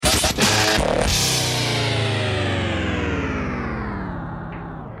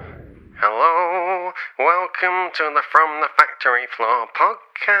Welcome to the From the Factory Floor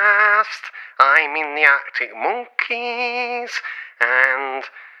podcast. I'm in the Arctic Monkeys, and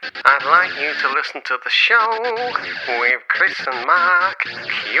I'd like you to listen to the show with Chris and Mark.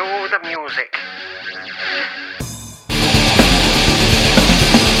 Cue the music.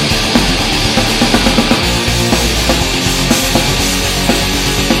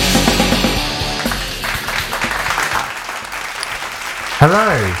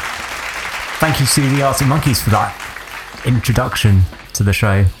 Hello. Thank you to the Arctic Monkeys for that introduction to the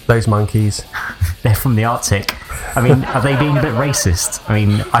show. Those monkeys. They're from the Arctic. I mean, are they being a bit racist? I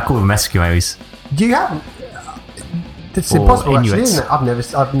mean, I call them Eskimos. Do you have? It's Or impossible, actually, Inuits. isn't it?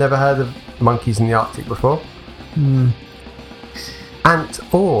 I've never heard of monkeys in the Arctic before.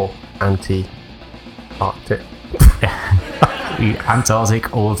 Ant or anti-Arctic? The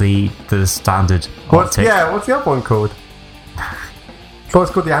Antarctic or the standard Arctic. What's the other one called? Well,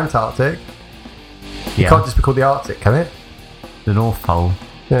 it's called the Antarctic. It Yeah. can't just be called the Arctic, can it? The North Pole.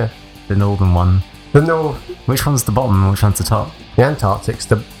 Yeah. The northern one. The North, Which one's the bottom and which one's the top? the Antarctic's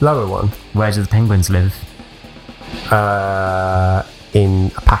the lower one. Where do the penguins live?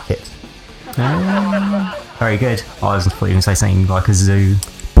 In a packet. Very good. I was thought you were going to say something like a zoo.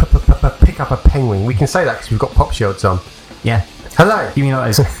 Pick up a penguin. We can say that because we've got pop shields on. Yeah. Hello. You mean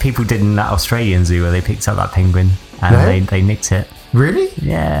like those people did in that Australian zoo where they picked up that penguin and No? they nicked it? Really?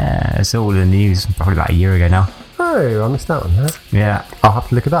 Yeah, it's all in the news probably about a year ago now. Oh, I missed that one. Huh? Yeah, I'll have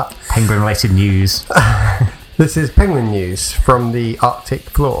to look it up. penguin related news. This is Penguin News from the Arctic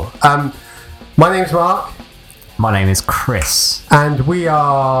floor. My name's Mark, My name is Chris. and we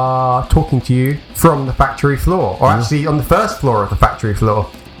are talking to you from the factory floor, or actually on the first floor of the factory floor.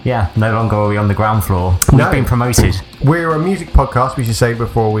 Yeah, no longer are we on the ground floor. We've No. been promoted. We're a music podcast, we should say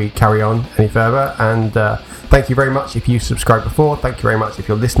before we carry on any further, and thank you very much if you subscribed before. Thank you very much if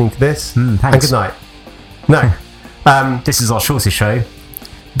you're listening to this. thanks. And good night. No. This is our shortest show.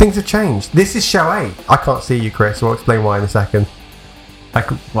 Things have changed. This is show 8. I can't see you, Chris. I'll explain why in a second. I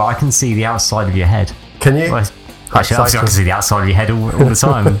can see the outside of your head. Can you? Well, actually, obviously I can see the outside of your head all the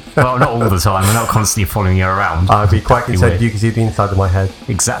time. Well, not all the time. We're not constantly following you around. I'd be quite concerned if weird. you could see the inside of my head.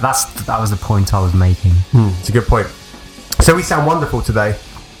 That was the point I was making. It's a good point. So we sound wonderful today.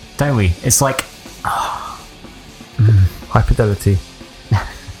 Don't we? It's like High fidelity.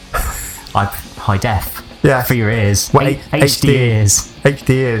 high def. Yeah. For your ears. What, HD ears. HD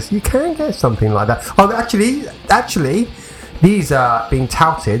ears. You can get something like that. Oh, actually, these are being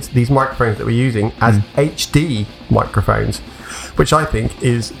touted, these microphones that we're using, as HD microphones, which I think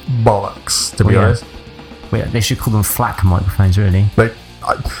is bollocks, to be honest. They should call them FLAC microphones, really.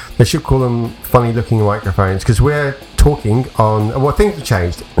 They should call them funny-looking microphones, because we're talking on... Well, things have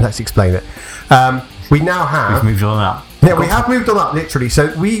changed. Let's explain it. We now have... We've moved on up. Yeah, we have moved on up, literally.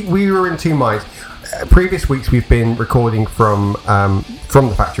 So we were in two minds. Previous weeks we've been recording from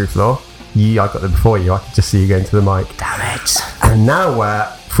the factory floor. I got there before you. I could just see you going to the mic. Damn it. And now we're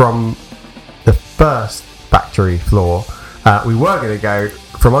from the first factory floor. We were going to go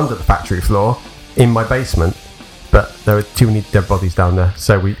from under the factory floor in my basement, but there were too many dead bodies down there,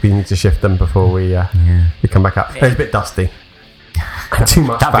 so we need to shift them before we come back up. It's a bit dusty. And too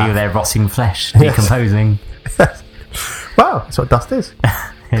much That'd be fat. their rotting flesh decomposing. Wow, that's what dust is.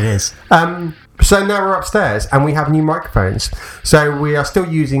 It is. So now we're upstairs and we have new microphones. So we are still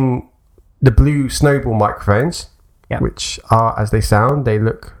using the blue snowball microphones, Yep. which are, as they sound, they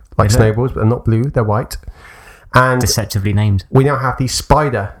look like Is it? snowballs, but they're not blue, they're white. And Deceptively named. we now have these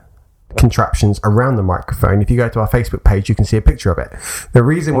spider contraptions around the microphone. If you go to our Facebook page, you can see a picture of it. The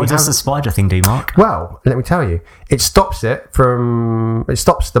reason What we does have... the spider thing do, Mark? Well, let me tell you. It stops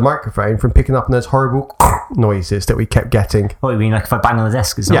the microphone from picking up those horrible noises that we kept getting. What do you mean, like if I bang on the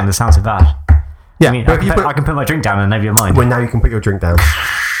desk, it's not Yeah. going to sound so bad? Yeah, I mean, but I can put my drink down and never your mind. Well, now you can put your drink down.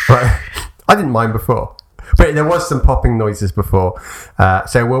 Right. I didn't mind before. But there was some popping noises before.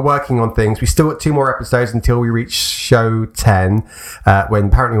 So we're working on things. We still got 2 more episodes until we reach show 10, when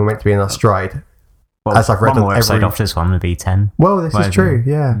apparently we're meant to be in our stride. Well, as I've read one on more episode every- after this one would be 10. Well, this is Whatever. true,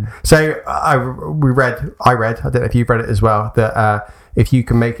 yeah. So I read, I don't know if you've read it as well, that if you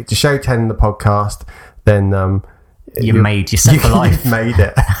can make it to show 10 in the podcast, then... You're set for life. You've made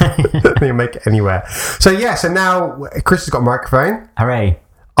it. You make it anywhere. So now Chris has got a microphone. Hooray.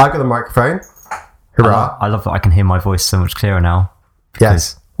 I've got a microphone. Hurrah. I love that I can hear my voice so much clearer now.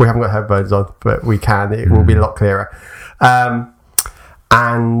 Yes. We haven't got headphones on, but we can. It will be a lot clearer.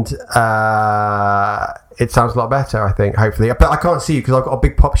 And it sounds a lot better, I think, hopefully. But I can't see you because I've got a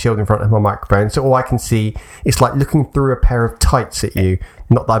big pop shield in front of my microphone. So all I can see is like looking through a pair of tights at you.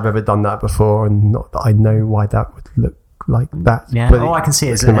 Not that I've ever done that before, and not that I know why that would look like that. Yeah. But All I can see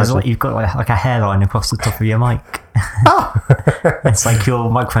is imagine. like you've got like a hairline across the top of your mic. Oh. It's like your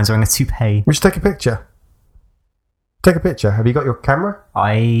microphone's wearing a toupee. We should take a picture. Take a picture. Have you got your camera?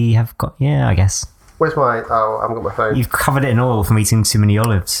 I have got, yeah, I guess. Where's my... Oh, I haven't got my phone. You've covered it in oil from eating too many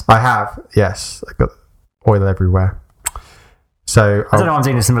olives. I have, yes. I've got oil everywhere. So... I don't know why I'm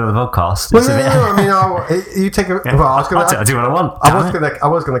doing this in the middle of the podcast. Well, It's a bit- no, I mean, you take a... Well, I was going I do what I want. I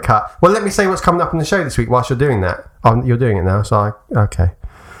was going to cut. Well, let me say what's coming up in the show this week whilst you're doing that. You're doing it now, so okay.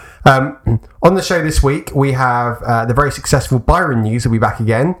 On the show this week, we have the very successful Byron news will be back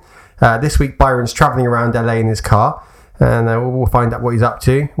again. This week, Byron's travelling around LA in his car, and we'll find out what he's up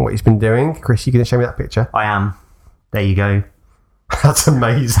to, what he's been doing. Chris, you going to show me that picture? I am. There you go. That's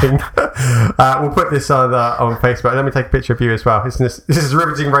amazing. We'll put this on Facebook. Let me take a picture of you as well. This is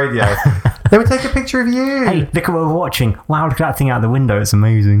riveting radio. Let me take a picture of you. Hey, look at what we're watching. Wow, look at that thing out the window. It's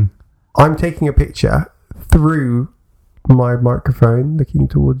amazing. I'm taking a picture through my microphone, looking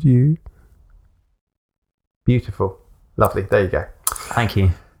towards you. Beautiful. Lovely. There you go. Thank you.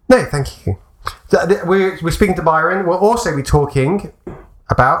 No, thank you. We're speaking to Byron. We'll also be talking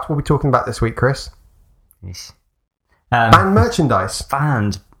about... What are we talking about this week, Chris? Yes. Band merchandise.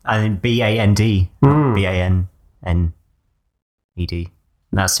 Band. I mean, B-A-N-D. B-A-N-N-E-D.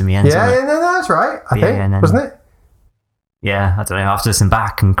 That's in the end, Yeah, isn't it? yeah, no, that's right. I B-A-N-N. think, wasn't it? Yeah, I don't know. I have to listen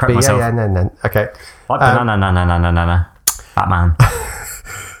back and correct myself. B-A-N-N-N. Okay. What? No. Batman.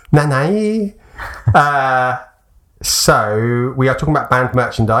 Nanai. So we are talking about band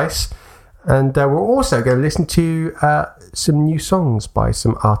merchandise, and we're also going to listen to some new songs by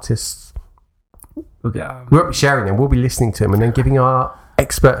some artists. We won't be sharing them. We'll be listening to them and then giving our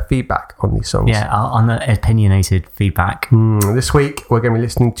expert feedback on these songs. Yeah, on the opinionated feedback. This week we're going to be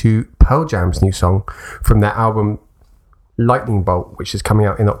listening to Pearl Jam's new song from their album Lightning Bolt, which is coming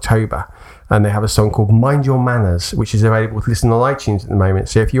out in October, and they have a song called Mind Your Manners, which is available to listen on iTunes at the moment.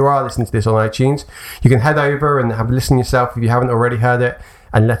 So if you are listening to this on iTunes, you can head over and have a listen yourself if you haven't already heard it,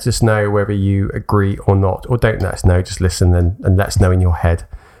 and let us know whether you agree or not, or don't let us know, just listen and let us know in your head,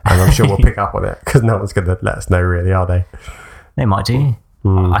 and I'm sure we'll pick up on it, because no one's going to let us know really, are they? They might do.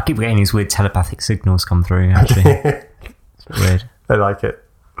 I keep getting these weird telepathic signals come through, actually. It's weird. I like it.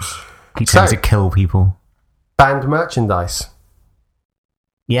 Keep trying to kill people. Band merchandise.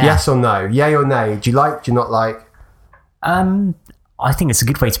 Yeah. Yes or no? Yay or nay? Do you like? Do you not like? I think it's a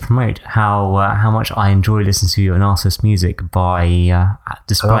good way to promote how much I enjoy listening to an artist's music by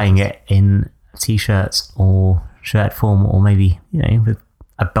displaying it in t-shirts or shirt form, or maybe with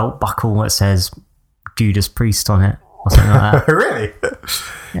a belt buckle that says Judas Priest on it or something like that. Really?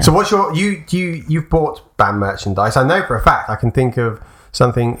 Yeah. So what's your you've bought band merchandise? I know for a fact. I can think of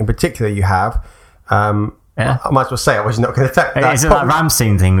something in particular you have. Yeah. I might as well say I was not going to take that. Is it that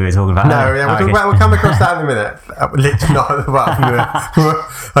Rammstein thing we were talking about? No, yeah, we'll come across that in a minute. Literally not.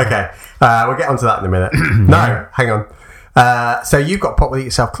 Okay, we'll get onto that in a minute. No, hang on. So you've got Pop With It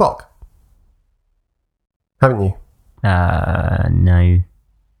Yourself clock, haven't you? No.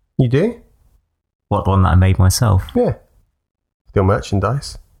 You do? What, the one that I made myself? Yeah. Still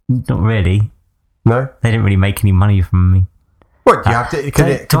merchandise? Not really. No? They didn't really make any money from me. What, do you have to? Could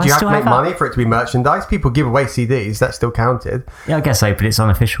you have to make have money for it to be merchandise? People give away CDs, that's still counted. Yeah, I guess so, but it's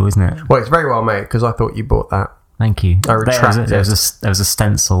unofficial, isn't it? Well, it's very well made, because I thought you bought that. Thank you. I retract there was a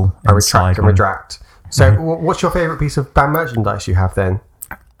stencil. I retract. So, what's your favourite piece of band merchandise you have then?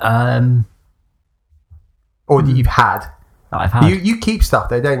 Or that you've had? I've had. You keep stuff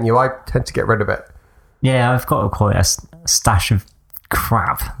though, don't you? I tend to get rid of it. Yeah, I've got quite a stash of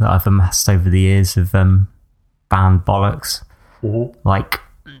crap that I've amassed over the years of band bollocks. Mm-hmm. Like,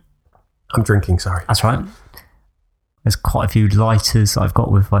 I'm drinking, sorry. That's right. There's quite a few lighters I've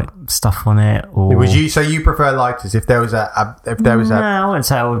got with like stuff on it. Or so you prefer lighters? If there was No, I wouldn't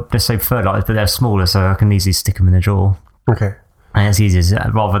say I would just say prefer lighters, but they're smaller, so I can easily stick them in the drawer. Okay. And it's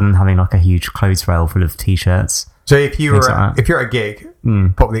easier rather than having like a huge clothes rail full of t-shirts. So if you're at a gig,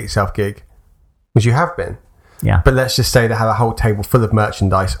 Pop With It Yourself gig, which you have been. Yeah. But let's just say they have a whole table full of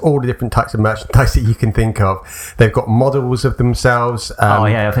merchandise, all the different types of merchandise that you can think of. They've got models of themselves.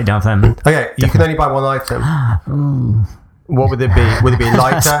 I put down for them. Okay, you can only buy one item. What would it be? Would it be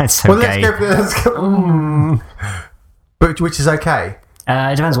lighter? So gay. Let's go. But which is okay.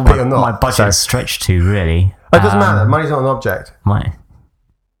 It depends on what my budget is stretched to, really. It doesn't matter. Money's not an object.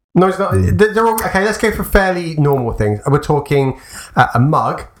 No, it's not. They're all, okay, let's go for fairly normal things. We're talking a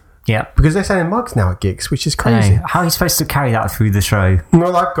mug. Yeah. Because they're selling mugs now at gigs, which is crazy. How are you supposed to carry that through the show?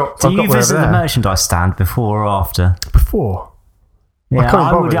 Well, Do you visit the merchandise stand before or after? Before. Yeah,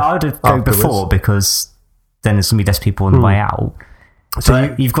 I would go before, because then there's going to be less people on the way out.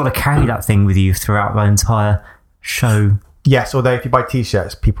 So you've got to carry that thing with you throughout the entire show. Yes, although if you buy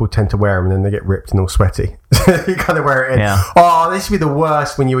t-shirts, people tend to wear them and then they get ripped and all sweaty. So you kind of wear it in. Yeah. Oh, this would be the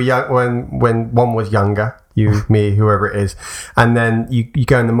worst when you were young, when one was younger, you, me, whoever it is, and then you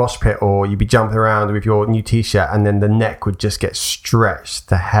go in the mosh pit or you'd be jumping around with your new t-shirt and then the neck would just get stretched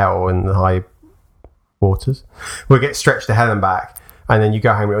to hell in the high waters. Would get stretched to hell and back, and then you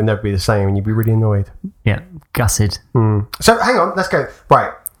go home, it would never be the same and you'd be really annoyed. Yeah, gutted. So hang on, let's go.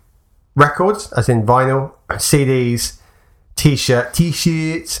 Right. Records, as in vinyl, CDs,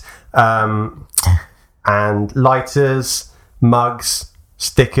 t-shirts, and lighters, mugs,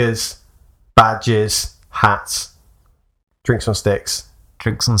 stickers, badges, hats, drinks on sticks,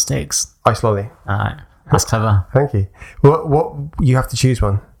 Drinks on sticks. ice lolly. Alright, that's clever. Thank you. What you have to choose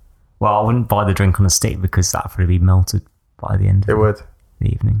one. Well, I wouldn't buy the drink on a stick because that'd probably be melted by the end It of would. the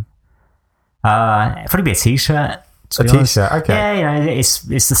evening. It'd probably be a t-shirt. A t-shirt, okay. Yeah, it's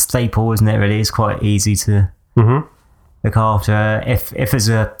the staple, isn't it? Really, it's quite easy to look after. If there's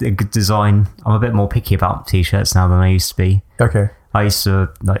a good design, I'm a bit more picky about t-shirts now than I used to be. Okay. I used to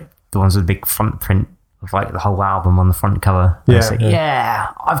like the ones with the big front print of like the whole album on the front cover. Yeah, It's like,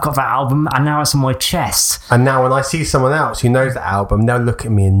 yeah, I've got that album and now it's on my chest. And now when I see someone else who knows the album, they'll look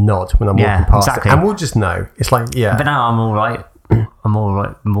at me and nod when I'm walking past exactly. it. And we'll just know. It's like, yeah. But now I'm more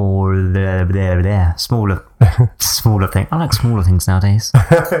there. Smaller thing. I like smaller things nowadays.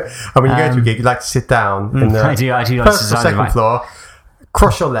 I mean, you go to a gig, you like to sit down in the I do like first to or second floor,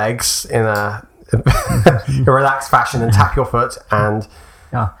 cross your legs in a relaxed fashion and tap your foot and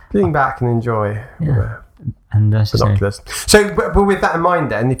lean back and enjoy And binoculars. So, but with that in mind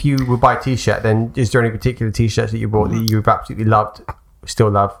then, if you would buy a t-shirt, then is there any particular t-shirts that you bought that you've absolutely loved,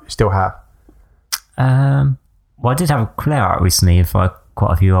 still have? Well, I did have a clear out recently of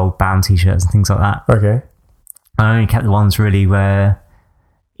quite a few old band t-shirts and things like that. Okay. I only kept the ones really where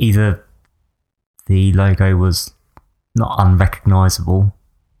either the logo was not unrecognisable,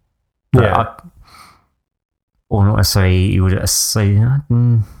 or not necessarily you would say.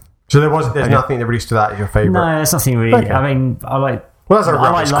 So there's nothing that really stood out as your favourite? No, there's nothing really. Okay. I mean, I like Well, that's a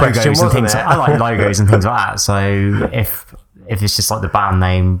rubbish question, and wasn't things. it? I like logos and things like that. So if it's just like the band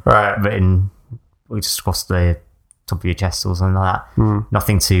name written just across the top of your chest or something like that,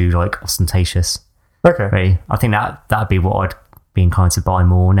 nothing too like ostentatious. Okay. Really. I think that'd be what I'd be inclined to buy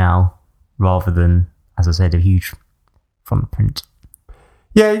more now, rather than, as I said, a huge front print.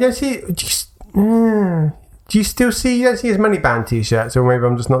 Yeah, you don't see. Do you still see? You don't see as many band t-shirts, or maybe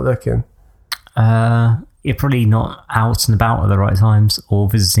I'm just not looking. You're probably not out and about at the right times or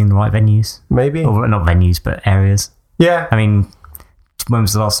visiting the right venues. Maybe. Or not venues, but areas. Yeah. I mean, when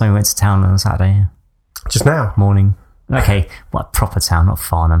was the last time we went to town on a Saturday? Just now. Morning. Okay, what proper town, not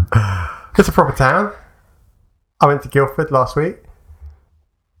Farnham. It's a proper town. I went to Guildford last week.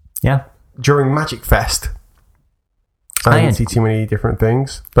 Yeah. During Magic Fest. I didn't see too many different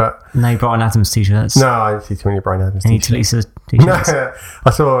things, but... No Bryan Adams t-shirts? No, I didn't see too many Bryan Adams Any t-shirts. Talisa t-shirts? No, I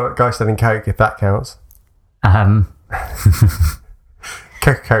saw a guy selling Coke, if that counts.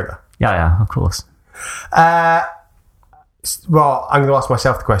 Coca-Cola. Yeah, of course. Well, I'm going to ask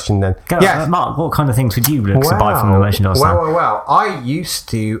myself the question then. Mark, what kind of things would you look to buy from the merchandise stand? Well. I used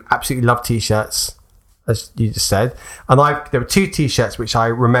to absolutely love t-shirts, as you just said. And there were two t-shirts which I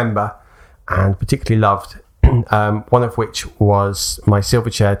remember and particularly loved. One of which was my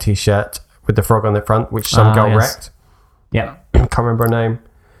Silverchair t-shirt with the frog on the front, which some girl wrecked. Yeah. Can't remember her name.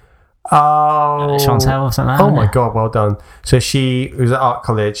 Oh, Chantel or something. Oh my god, well done. So she was at art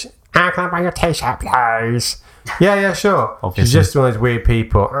college. Can I buy your t-shirt, please? Yeah, sure. Obviously. She's just one of those weird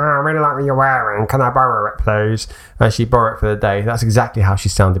people. I really like what you're wearing. Can I borrow it, please? And she borrowed it for the day. That's exactly how she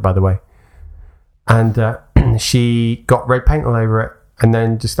sounded, by the way. And she got red paint all over it, and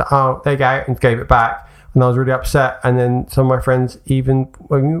then just there you go, and gave it back. And I was really upset. And then some of my friends might have been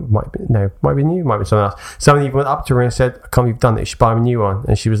someone else. Someone even went up to her and said, I can't believe you've done it. You should buy me a new one.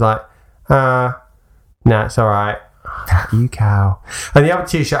 And she was like, no, it's all right. You cow. And the other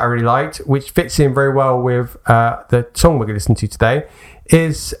t-shirt I really liked, which fits in very well with the song we're going to listen to today,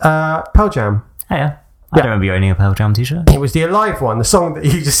 is Pearl Jam. Oh, yeah. I don't remember you owning a Pearl Jam t-shirt. It was the Alive one, the song that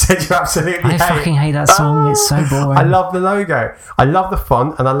you just said you absolutely hate. I fucking hate that song. It's so boring. I love the logo. I love the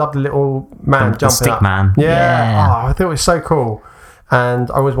font, and I love the little man jumping stick up. man. Yeah. Oh, I thought it was so cool.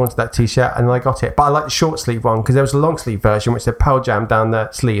 And I always wanted that t-shirt, and I got it. But I like the short sleeve one, because there was a long sleeve version which said Pearl Jam down the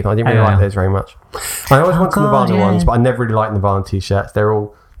sleeve, and I didn't really like those very much. I always wanted Nirvana ones, but I never really liked Nirvana t-shirts. They're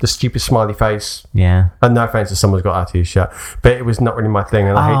all the stupid smiley face. Yeah. And no offense if someone's got our t-shirt, but it was not really my thing.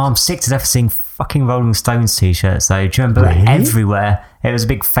 And I'm sick to death of seeing fucking Rolling Stones t-shirts though. Do you remember everywhere? It was a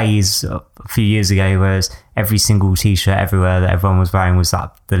big phase a few years ago, whereas every single t-shirt everywhere that everyone was wearing was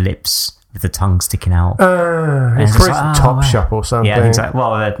that the lips with the tongue sticking out. It's it's probably like, some Top Shop or something. Yeah, exactly.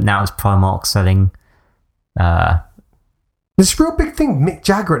 Well, now it's Primark selling. There's a real big thing, Mick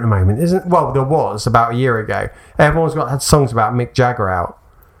Jagger at the moment, isn't? Well, there was about a year ago. Everyone's had songs about Mick Jagger out.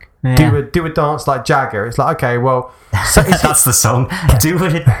 Yeah. Do a dance like Jagger. It's like, okay, well, so That's the song. Do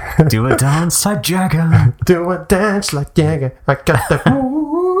a dance like Jagger. do a dance like Jagger. I got the.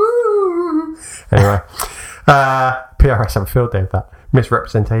 Anyway, PRS have a field day with that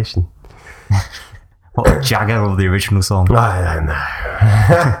misrepresentation. What, Jagger or the original song? I don't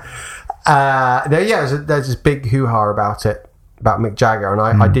know. There's this big hoo-ha about it, about Mick Jagger, and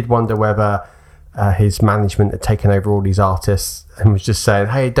I did wonder whether his management had taken over all these artists and was just saying,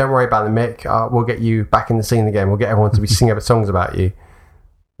 hey, don't worry about the Mick, we'll get you back in the scene again, we'll get everyone to be singing songs about you.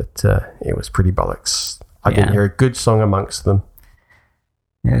 But it was pretty bollocks. I didn't hear a good song amongst them.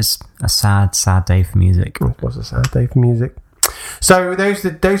 It was a sad, sad day for music. It was a sad day for music. So those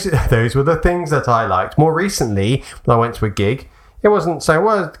were the things that I liked. More recently, when I went to a gig, it wasn't so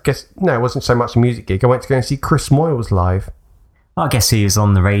much a music gig. I went to go and see Chris Moyles live. I guess he was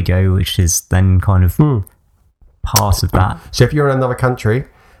on the radio, which is then kind of part of that. So if you're in another country,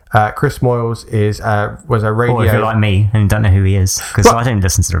 Chris Moyles was a radio. Or if you're like me and don't know who he is, because I don't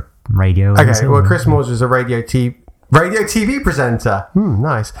listen to the radio. Okay, well, Chris Moyles was a radio TV presenter.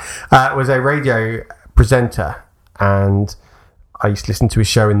 Nice. Was a radio presenter, and I used to listen to his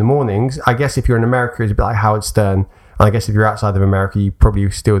show in the mornings. I guess if you're in America, it's a bit like Howard Stern. And I guess if you're outside of America, you probably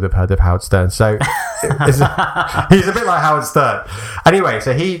still would have heard of Howard Stern. So he's a bit like Howard Stern. Anyway,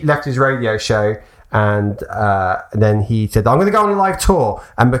 so he left his radio show, and then he said, I'm going to go on a live tour.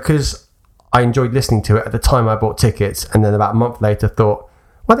 And because I enjoyed listening to it at the time, I bought tickets. And then about a month later, thought,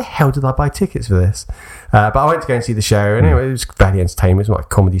 why the hell did I buy tickets for this? But I went to go and see the show. And anyway, it was fairly entertaining. It was like a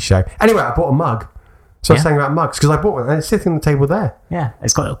comedy show. Anyway, I bought a mug. So I was saying about mugs, because I bought one and it's sitting on the table there. Yeah,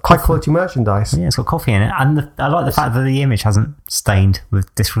 it's got high quality merchandise. Yeah, it's got coffee in it. And I like the fact that the image hasn't stained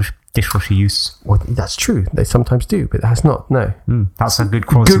with dishwasher use. Well, that's true. They sometimes do, but it has not, no. That's a good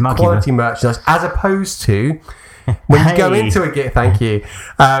quality mug. Good quality merchandise, as opposed to when you go into a gig, thank you.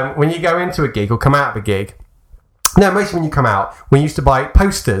 When you go into a gig or come out of a gig, no, mostly when you come out, we used to buy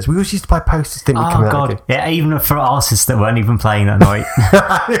posters. We always used to buy posters, didn't we? Oh, God. Yeah, even for artists that weren't even playing that night.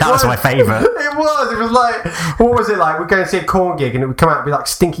 That was my favourite. It was like, what was it like? We'd go and see a Korn gig and it would come out and be like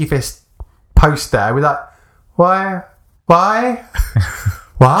Stinky Fist poster. We're like, why?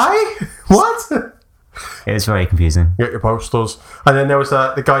 What? It was very confusing. Get your posters. And then there was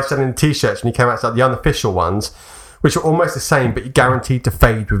the guy selling the t-shirts, and he came out to like the unofficial ones, which were almost the same, but you're guaranteed to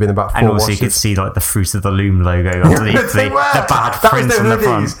fade within about 4 and also washes. you could see like the Fruit of the Loom logo underneath the bad print on the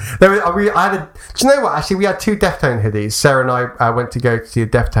front. Do you know what? Actually, we had 2 Deftones hoodies. Sarah and I went to go to see the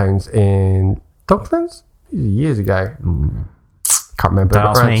Deftones in Docklands years ago. Can't remember. Don't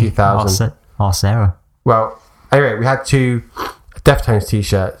ask around me. 2000. Ask Sarah. Well, anyway, we had 2 Deftones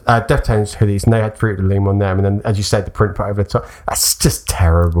t-shirts, Deftones hoodies, and they had Fruit of the Loom on them. And then, as you said, the print put over the top. That's just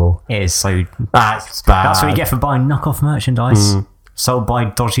terrible. It is so. That's bad. That's what you get for buying knockoff merchandise sold by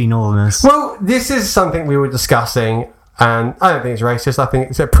dodgy northerners. Well, this is something we were discussing, and I don't think it's racist. I think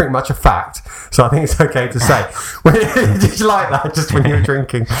it's pretty much a fact. So I think it's okay to say. Did you like that? Just when you were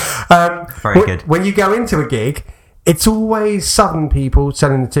drinking. Very good. When you go into a gig, it's always Southern people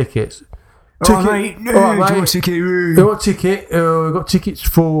selling the tickets. Mate, do you want a ticket? You want a ticket? We've got tickets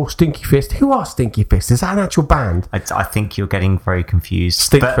for Stinky Fist. Who are Stinky Fist? Is that an actual band? I think you're getting very confused.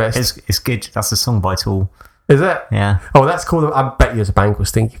 Stink but Fist. It's good. That's a song by Tool. Is it? Yeah. Oh, that's called. I bet you there's a band called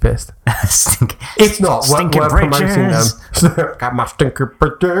Stinky Fist. If not, we're promoting them. Got my stinky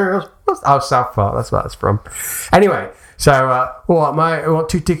bridges. Oh, South Park. That's where that's from. Anyway, so all right, mate. I want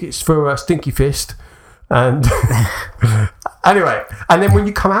 2 tickets for Stinky Fist. And anyway, and then when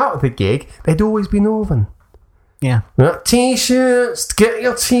you come out of the gig, they'd always be Northern. Yeah. T-shirts, get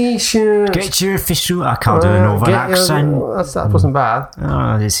your t-shirts. Get your official. I can't do a Northern accent. That wasn't bad.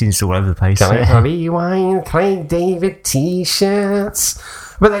 Oh, it seems all over the place. Rewind, Craig David t-shirts.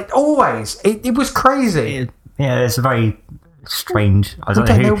 But they always, it was crazy. Yeah, it's a very strange. I don't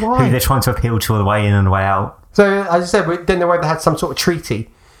know who they're trying to appeal to on the way in and the way out. So, as I said, we didn't know whether they had some sort of treaty.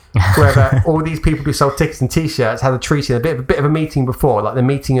 Where all these people who sold tickets and t-shirts had a treaty, a bit of a meeting before, like the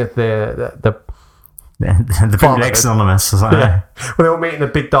meeting of the Bootlegs Anonymous or something. Yeah. When they all meet in a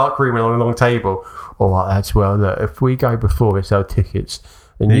big dark room on a long table. All right, lads, well, look, if we go before we sell tickets,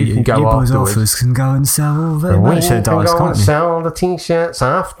 then you can go afterwards. Offers can go and sell the merchandise, go and sell the t-shirts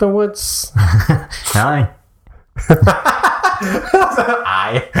afterwards. Aye.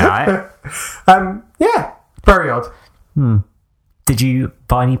 Aye. Aye. Yeah, very odd. Did you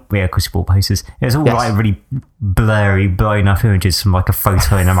buy any? Yeah, of course you bought posters. It was all Yes. like really blurry, blown up images from like a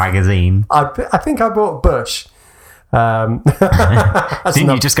photo in a magazine. I think I bought Bush. That's Didn't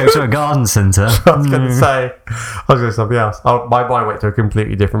enough. you just go to a garden centre? I was going to say something else. Oh, my mind went to a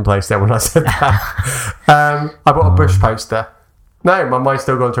completely different place then when I said that. I bought a Bush poster. No, my mind's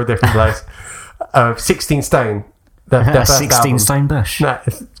still gone to a different place. 16 Stone. Their A first 16 album. stone bush. No,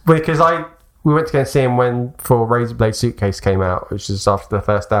 because we went to go and see him when for Razor Blade Suitcase came out, which was after the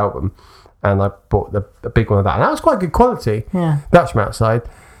first album, and I bought the big one of that, and that was quite good quality. Yeah. That's from outside.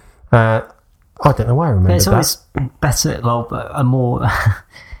 I don't know why I remember But it's that. always better, well, a more...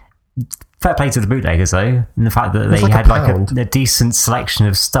 Fair play to the bootleggers, though, in the fact that they like had a like pound. a decent selection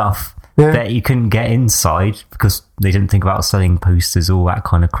of stuff Yeah. that you couldn't get inside because they didn't think about selling posters, all that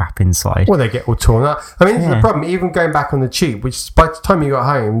kind of crap inside. Well, they get all torn up. I mean, this is the Yeah. problem. Even going back on the tube, which by the time you got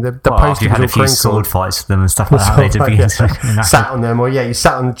home, the Well, after poster you was had all a few crinkled. sword fights with them and stuff like that, they'd have been Sat on them, or you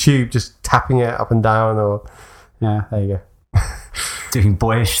sat on the tube just tapping it up and down, or there you go. doing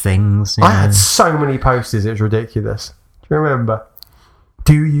boyish things. I had so many posters, it was ridiculous. Do you remember?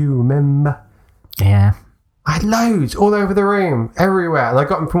 Do you remember? Yeah. I had loads all over the room, everywhere, and I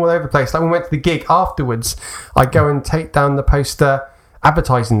got them from all over the place. Like when we went to the gig afterwards, I'd go and take down the poster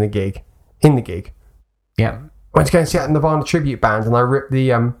advertising the gig, in the gig. Yeah. I went to go and see that Nirvana tribute band, and I ripped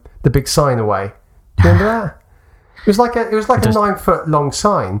the big sign away. Do you remember that? It was like a 9-foot long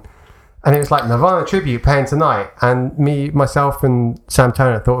sign, and it was like Nirvana tribute playing tonight. And myself, and Sam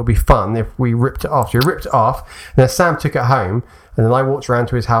Turner thought it would be fun if we ripped it off. So we ripped it off, and then Sam took it home, and then I walked around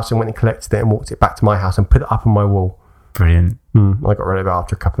to his house and went and collected it and walked it back to my house and put it up on my wall. Brilliant. I got rid of it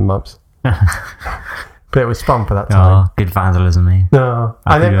after a couple of months, but it was fun for that time. Oh, good vandalism, eh? No,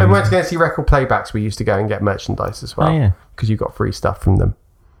 and then Happy and days. went to go and see record playbacks. We used to go and get merchandise as well. Oh, yeah. Because you got free stuff from them,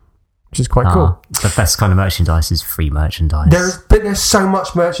 which is quite cool. The best kind of merchandise is free merchandise. There's so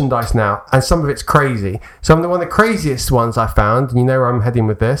much merchandise now, and some of it's crazy. One of the craziest ones I found, and you know where I'm heading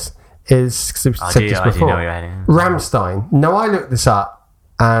with this, is, because I've said this I do before, know where you're heading. Rammstein. No, I looked this up,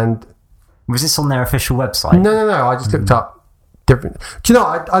 and Was this on their official website? no, I just looked up different. Do you know?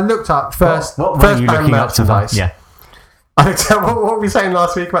 I looked up first. What were first you band looking up to? merchandise. Yeah. I looked up, what were we saying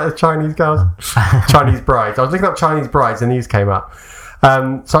last week about the Chinese girls? Chinese brides. I was looking up Chinese brides, and these came up. So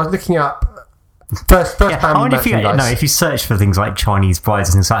I was looking up first I band wonder merchandise. if you search for things like Chinese brides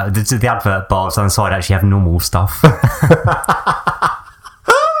and things like that, the advert bars on the side actually have normal stuff.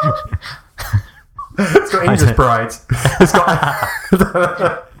 It's got English brides. It's got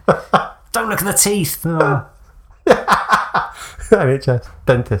Don't look at the teeth. NHS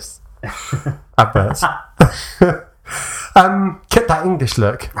dentists adverts. Get that English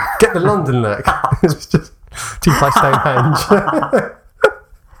look. Get the London look. It's just too by Stonehenge.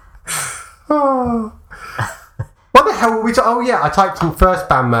 Oh. What the hell were we? Oh yeah, I typed in first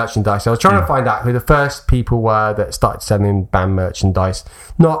band merchandise. I was trying to find out who the first people were that started selling band merchandise.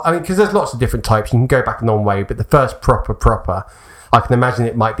 Because there's lots of different types. You can go back a long way, but the first proper. I can imagine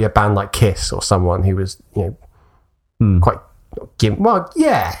it might be a band like Kiss or someone who was, quite quite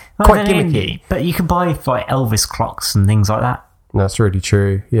gimmicky. But you can buy like Elvis clocks and things like that. That's really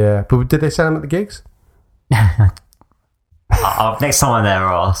true. Yeah, but did they sell them at the gigs? Next time I'm there,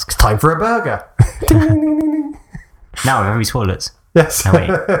 I'll ask. Time for a burger. Now with every toilets. Yes. Oh, wait.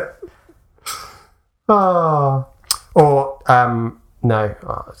 Oh. Or no,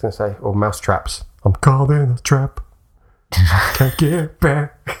 I was going to say, or mouse traps. I'm caught in a trap. Can't get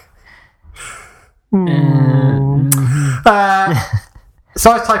back.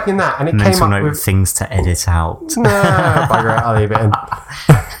 So I was typing that, and it came Mental up note with things to edit out. no, bugger it, I'll leave it in.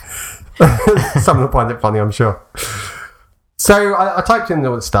 Someone will find it funny, I'm sure. So I typed in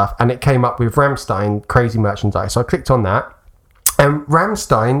all the stuff, and it came up with Rammstein crazy merchandise. So I clicked on that, and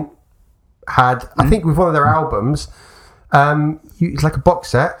Rammstein had, I think, with one of their albums, it's like a box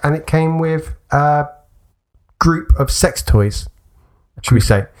set, and it came with a group of sex toys, should we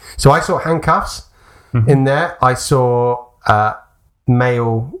say? So I saw handcuffs in there. I saw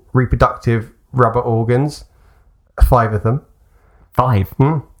male reproductive rubber organs, 5 of them. 5.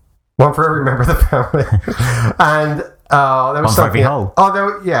 One for every member of the family. And there was One for every something. hole. Oh,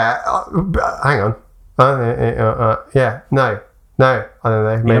 hang on. No, I don't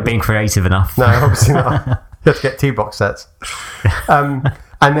know. You're Maybe. not being creative enough. No, obviously not. You have to get 2 box sets. And then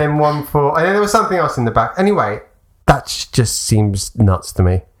and then there was something else in the back. Anyway, that just seems nuts to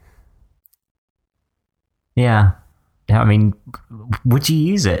me. Yeah. I mean, would you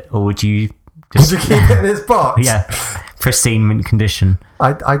use it, or would you Did you keep it in this box? Yeah, pristine mint condition.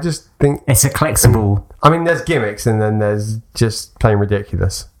 I just think It's a collectible. I mean, there's gimmicks, and then there's just plain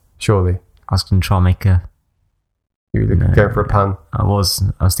ridiculous. Surely. I was going to try and make a You were going for a pun. I was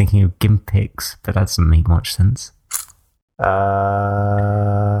thinking of Gimpix, but that doesn't make much sense.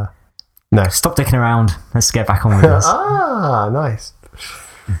 No. Stop dicking around. Let's get back on with this. Nice.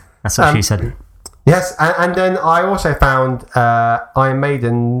 That's what she said. Yes, and then I also found Iron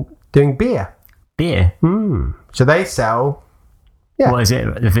Maiden doing beer. Beer? So they sell... Yeah. What is it?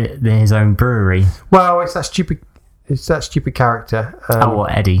 His own brewery? Well, it's that stupid character.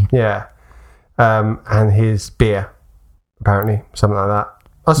 What, Eddie? Yeah. And his beer, apparently. Something like that.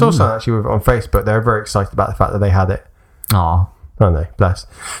 I saw something actually on Facebook. They were very excited about the fact that they had it. Oh. Oh no, bless.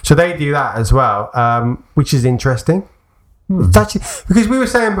 So they do that as well, which is interesting. It's actually, because we were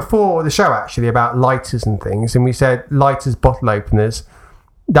saying before the show actually about lighters and things, and we said lighters, bottle openers.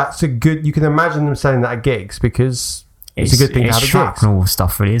 That's a good. You can imagine them selling that at gigs because it's a good thing to have at gigs. It's shrapnel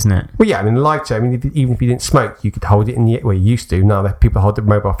stuff, really, isn't it? Well, yeah. I mean, the lighter. I mean, even if you didn't smoke, you could hold it in the air. Well, you used to. Now that people hold their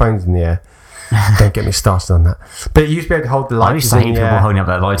mobile phones in the air. Don't get me started on that. But you used to be able to hold the lighters. I used to hate people holding up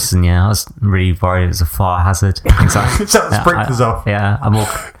their lighters in the air. I was really worried it was a fire hazard. Exactly. Shut the sprinklers off. Yeah,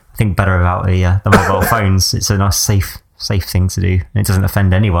 I think better about the mobile phones. It's a nice, safe thing to do. It doesn't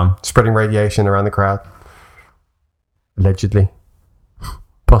offend anyone. Spreading radiation around the crowd. Allegedly.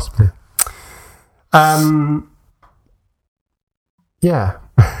 Possibly. Yeah.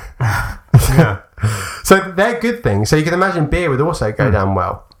 Yeah. So they're good things. So you can imagine beer would also go down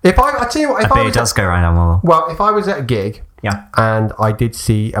well. I tell you what, beer does go around well. Well, if I was at a gig, yeah, and I did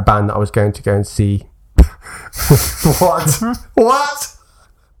see a band that I was going to go and see. What?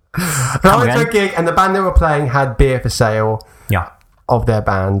 If I went to a gig and the band they were playing had beer for sale, yeah, of their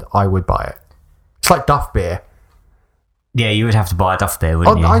band, I would buy it. It's like Duff beer. Yeah, you would have to buy a Duff beer,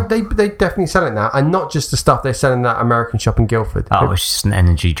 wouldn't you? They definitely sell it now, and not just the stuff they're selling at American Shop in Guildford. Oh, it's just an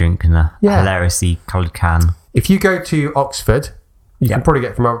energy drink in a hilariously coloured can. If you go to Oxford, you can probably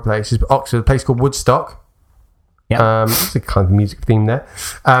get it from other places, but Oxford, a place called Woodstock. Yeah, it's a kind of music theme there,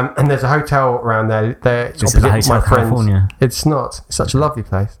 and there's a hotel around there. It's opposite opposite the my friend's. California? It's not. It's such a lovely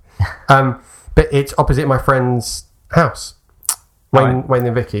place, but it's opposite my friend's house, Wayne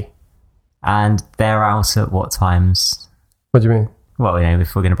and Vicky. And they're out at what times? What do you mean? Well,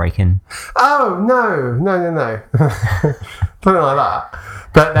 if we're going to break in. Oh, no. Something like that.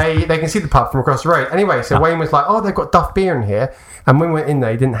 But they can see the pub from across the road. Anyway, so Wayne was like, oh, they've got Duff beer in here. And when we went in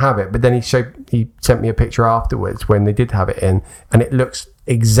there, he didn't have it. But then he sent me a picture afterwards when they did have it in. And it looks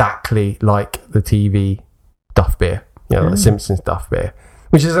exactly like the TV Duff beer. Like the Simpsons Duff beer.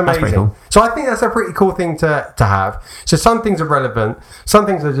 Which is amazing. Cool. So I think that's a pretty cool thing to have. So some things are relevant. Some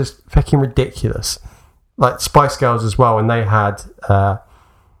things are just fucking ridiculous. Like Spice Girls as well, and they had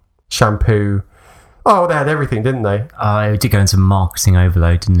shampoo. Oh, they had everything, didn't they? It did go into marketing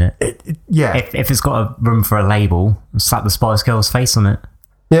overload, didn't it? Yeah. If it's got a room for a label, slap the Spice Girls face on it.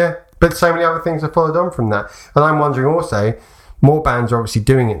 Yeah, but so many other things have followed on from that. And I'm wondering also, more bands are obviously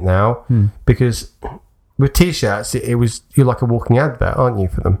doing it now because with T-shirts, you're like a walking advert, aren't you,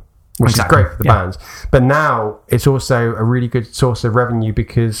 for them? Which is great for the bands. But now it's also a really good source of revenue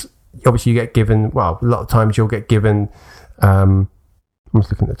because obviously you get given, well, a lot of times you'll get given, I'm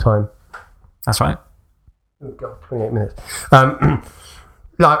just looking at the time. That's right. Oh God, 28 minutes.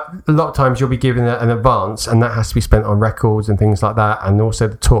 Like a lot of times you'll be given an advance and that has to be spent on records and things like that, and also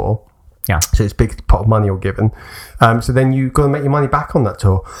the tour. Yeah. So it's a big pot of money you're given. So then you've got to make your money back on that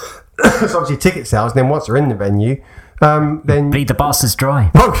tour. So obviously ticket sales, and then once they're in the venue, then bleed the bastards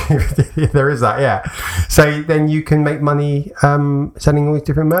dry. There is that, yeah. So then you can make money selling all these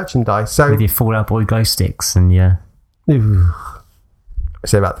different merchandise. So with your Fall Out Boy glow sticks and I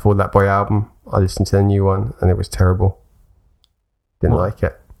say about the Fall Out Boy album, I listened to the new one and it was terrible. Didn't like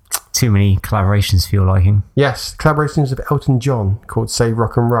it. Too many collaborations for your liking. Yes, collaborations of Elton John called Save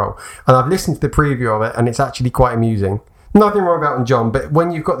Rock and Roll, and I've listened to the preview of it and it's actually quite amusing. Nothing wrong with Elton John, but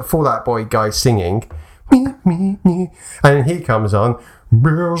when you've got the Fall Out Boy guy singing, and then he comes on,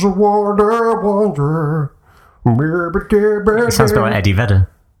 there's a wonder. It sounds a bit like Eddie Vedder.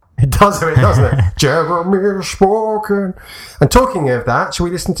 It does, doesn't it? Jeremy spoken. And talking of that, shall we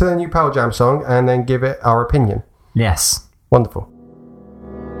listen to the new Pearl Jam song and then give it our opinion? Yes. Wonderful.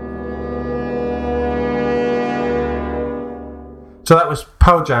 So that was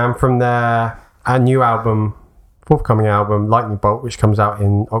Pearl Jam from their new album, forthcoming album, Lightning Bolt, which comes out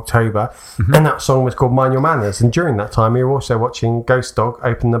in October. And that song was called Mind Your Manners. And during that time, we were also watching Ghost Dog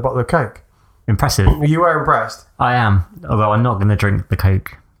open the bottle of Coke. Impressive. You were impressed? I am, although I'm not going to drink the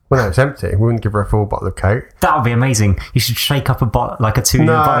Coke. Well, no, it's empty. We wouldn't give her a full bottle of Coke. That would be amazing. You should shake up a bottle, like a 2-liter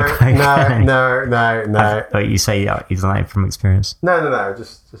bottle of Coke. No. Like you say, he's like from experience. No.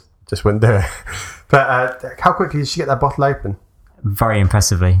 Just wouldn't do it. But how quickly did she get that bottle open? very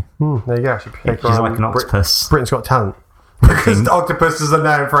impressively. There you go. She's like an octopus. Britain's Got Talent. Because octopuses are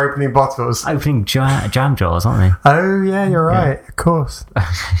known for opening bottles. Opening jam jars, aren't they? Oh, yeah, you're right. Of course.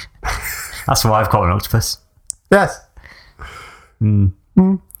 That's why I've got an octopus. Yes.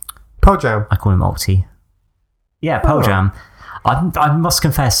 Pearl Jam. I call him Octi. Yeah, Pearl Jam. I must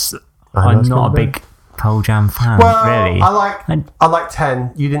confess, I'm not a big Pearl Jam fan, really. I like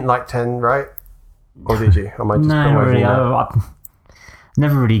 10. You didn't like 10, right? Or did you? Am I just no, really. I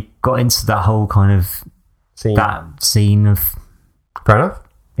never really got into that whole kind of scene of... Fair enough.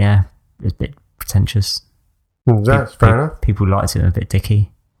 Yeah, it's a bit pretentious. That's fair enough. People liked it a bit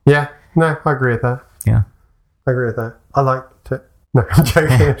dicky. Yeah, no, I agree with that. Yeah. I agree with that. I liked it. No, I'm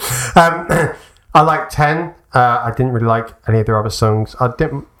joking. I liked 10. I didn't really like any of their other songs. I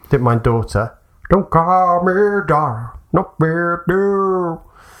didn't mind Daughter. Don't call me daughter. No, no.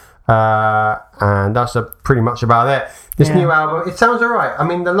 And that's pretty much about it. This new album, it sounds alright. I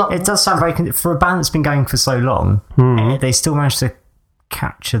mean, it does sound very... For a band that's been going for so long, they still managed to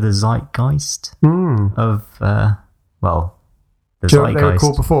capture the zeitgeist of, the Do you know what zeitgeist. they were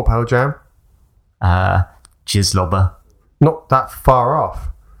called before Pearl Jam? Jizzlobber. Not that far off.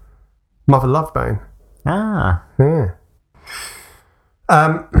 Mother Love Bone. Ah. Yeah.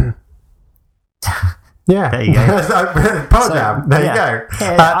 Yeah. There you go. Pearl Jam. There you go.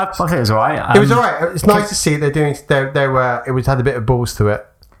 Yeah, I think it was alright. It was alright. It's nice to see they're doing. They were. It had a bit of balls to it.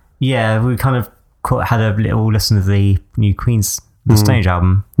 Yeah, we kind of had a little listen to the new Queen's The Stage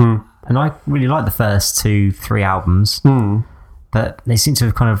album, and I really liked the first 2-3 albums, but they seem to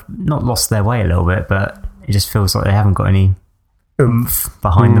have kind of not lost their way a little bit, but it just feels like they haven't got any oomph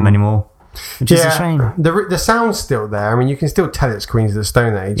behind them anymore, which is a shame. The sound's still there. I mean, you can still tell it's Queens of the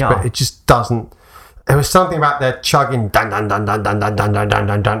Stone Age, but it just doesn't. There was something about their chugging, dun dun dun dun dun dun dun dun dun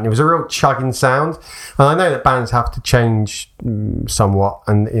dun dun. It was a real chugging sound, and I know that bands have to change somewhat,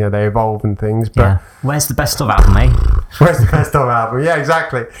 and they evolve and things. But where's the best of album, eh? Where's the best of album? Yeah,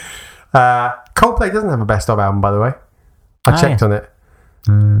 exactly. Coldplay doesn't have a best of album, by the way. I checked on it.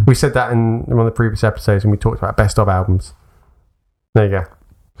 We said that in one of the previous episodes, and we talked about best of albums. There you go.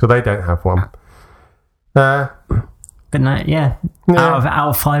 So they don't have one. But no, out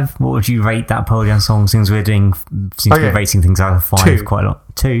of 5, what would you rate that Pearl Jam song? Since we're seem to be rating things out of 5 2. Quite a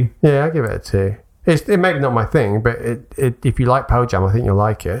lot. 2? Yeah, I'll give it a 2. It may be not my thing, but if you like Pearl Jam, I think you'll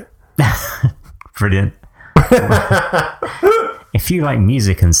like it. Brilliant. If you like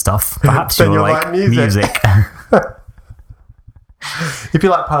music and stuff, perhaps you'll like music. If you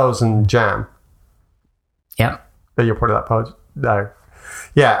like Pearls and Jam, yep, then you'll probably like Pearl. No,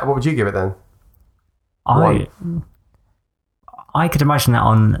 yeah. What would you give it then? I could imagine that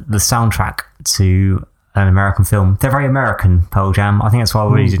on the soundtrack to an American film. They're very American, Pearl Jam. I think that's why I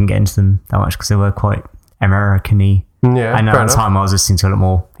really didn't get into them that much, because they were quite American-y. Yeah, I know at the time I was listening to a lot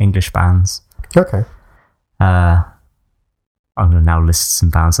more English bands. Okay. I'm going to now list some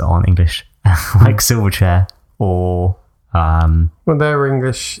bands that aren't English, like Silverchair or... well, they were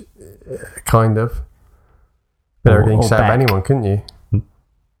English, kind of. They were getting set up anyone, couldn't you?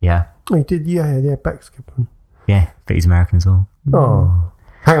 Yeah. Oh, you did, yeah, Beck's good one. Yeah, but he's American as well. Oh.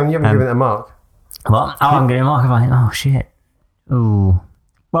 Hang on, you haven't given it a mark. Well, I'm getting a mark if I think, oh shit. Ooh.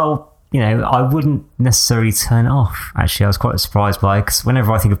 Well, I wouldn't necessarily turn it off. Actually, I was quite surprised by it, because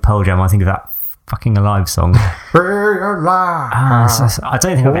whenever I think of Pearl Jam, I think of that fucking Alive song. I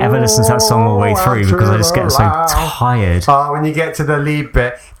don't think I've ever listened to that song all the way through, because I just get so tired. Oh, when you get to the lead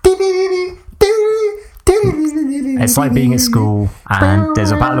bit. It's like being at school and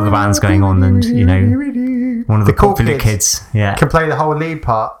there's a battle of the bands going on, and one of the popular kids can play the whole lead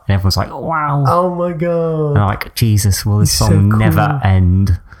part, and everyone's like, wow, oh my god, and I'm like, Jesus, will this song never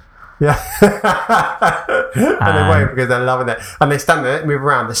end? Yeah. And they won't, because they're loving it, and they stand there and move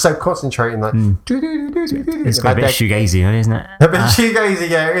around, they're so concentrating, like it's a bit shoegazy, isn't it? A bit shoegazy,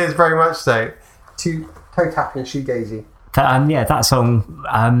 yeah, it is very much so. Toe tapping shoegazy. That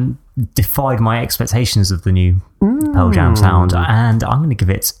song defied my expectations of the new Pearl Jam sound, and I'm going to give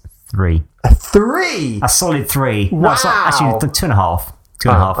it 3. A 3? A solid 3. Wow. No, it's not, actually 2.5.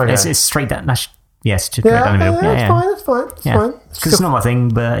 2.5. Okay. It's straight down. Yes, straight down the middle. That's fine. It's fine. Because it's not my thing,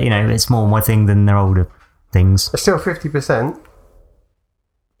 but it's more my thing than their older things. It's still 50%.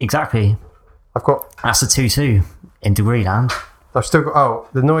 Exactly. That's a 2-2 in degree land. I've still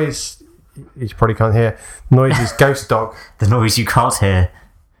got. The noise. You probably can't hear. The noise is Ghost Dog. The noise you can't hear.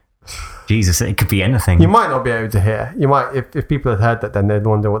 Jesus, it could be anything. You might not be able to hear. You might, if people had heard that, then they'd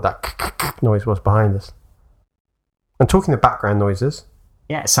wonder what that noise was behind us. And talking of background noises.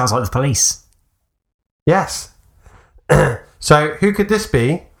 Yeah, it sounds like the police. Yes. So, who could this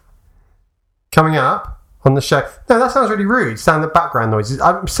be? Coming up on the show. No, that sounds really rude. Sound the background noises.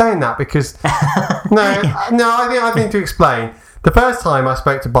 I'm saying that because I think to explain. The first time I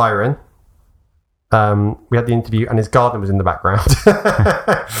spoke to Byron, we had the interview and his garden was in the background.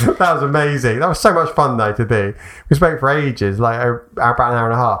 That was amazing. That was so much fun though to do. We spoke for ages, like about an hour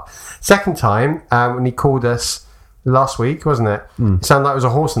and a half. Second time, when he called us last week, wasn't it? It sounded like it was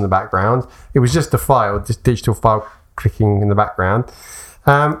a horse in the background. It was just a file, just digital file clicking in the background.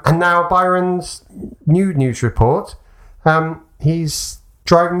 And now Byron's new news report, he's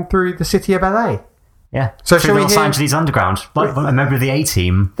driving through the city of LA. Yeah. So through the Los Angeles Underground, like a member of the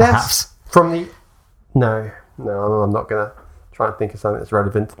A-Team, perhaps. From the... No, I'm not going to try and think of something that's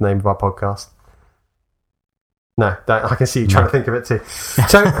relevant to the name of our podcast. No, I can see you trying to think of it too.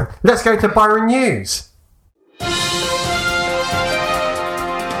 So let's go to Byron News.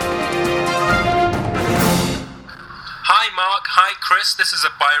 Hi Mark, hi Chris, this is a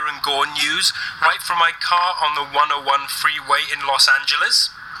Byron Gore News, right from my car on the 101 freeway in Los Angeles.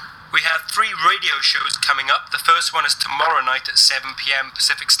 We have 3 radio shows coming up. The first one is tomorrow night at 7 p.m.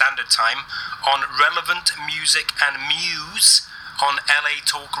 Pacific Standard Time on Relevant Music and Muse on LA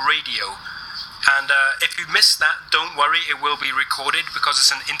Talk Radio. And if you missed that, don't worry, it will be recorded because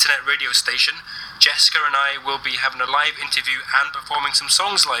it's an internet radio station. Jessica and I will be having a live interview and performing some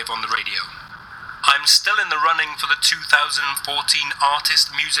songs live on the radio. I'm still in the running for the 2014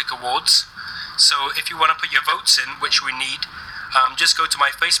 Artist Music Awards. So if you want to put your votes in, which we need, just go to my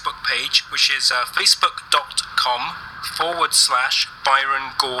Facebook page, which is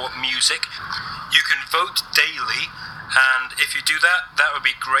facebook.com/Byron Gore Music. You can vote daily, and if you do that, that would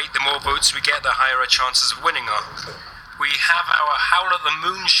be great. The more votes we get, the higher our chances of winning are. We have our Howl at the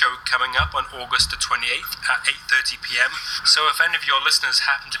Moon show coming up on August the 28th at 8:30 p.m. So if any of your listeners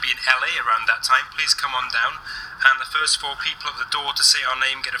happen to be in LA around that time, please come on down, and the first 4 people at the door to say our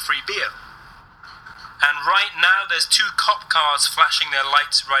name get a free beer. And right now there's 2 cop cars flashing their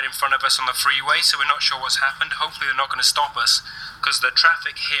lights right in front of us on the freeway, so we're not sure what's happened. Hopefully they're not going to stop us, because the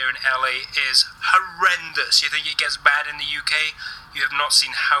traffic here in LA is horrendous. You think it gets bad in the UK? You have not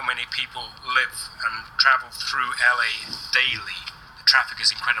seen how many people live and travel through LA daily. The traffic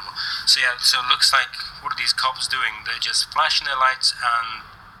is incredible. So yeah, so it looks like, what are these cops doing? They're just flashing their lights and...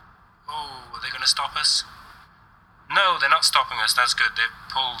 Oh, are they going to stop us? No, they're not stopping us, that's good. They've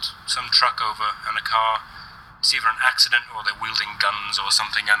pulled some truck over and a car. It's either an accident or they're wielding guns or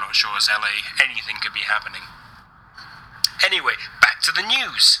something, I'm not sure. It's LA, anything could be happening. Anyway, back to the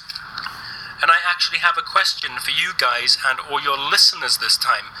news. And I actually have a question for you guys and all your listeners this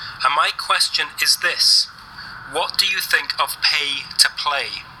time. And my question is this. What do you think of pay to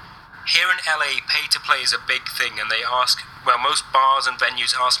play? Here in LA, pay to play is a big thing, and they ask, well, most bars and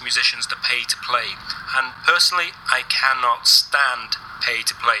venues ask musicians to pay to play. And personally, I cannot stand pay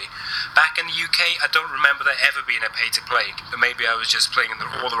to play. Back in the UK, I don't remember there ever being a pay to play, but maybe I was just playing in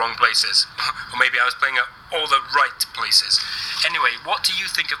all the wrong places, or maybe I was playing at all the right places. Anyway, what do you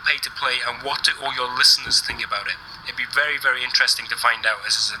think of pay to play, and what do all your listeners think about it? It'd be very, very interesting to find out,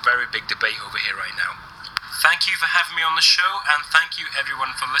 as it's a very big debate over here right now. Thank you for having me on the show, and thank you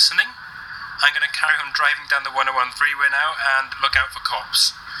everyone for listening. I'm going to carry on driving down the 101 freeway now and look out for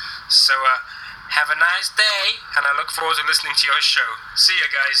cops. So, have a nice day, and I look forward to listening to your show. See you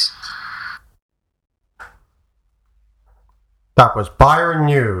guys. That was Byron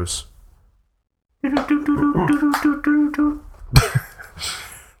News. Thank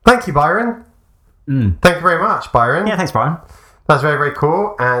you, Byron. Thank you very much, Byron. Yeah, thanks, Brian. That's very, very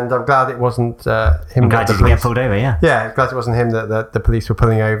cool, and I'm glad it wasn't him. I'm glad you didn't get pulled over, yeah. Yeah, glad it wasn't him that the police were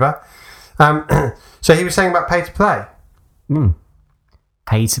pulling over. So he was saying about pay to play.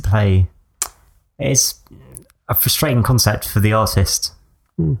 Pay to play is a frustrating concept for the artist.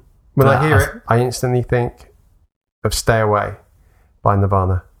 When I hear it, I instantly think of Stay Away by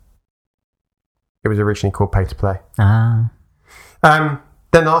Nirvana. It was originally called Pay to Play. Then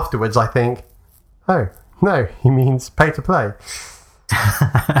afterwards I think, oh, no, he means Pay to Play.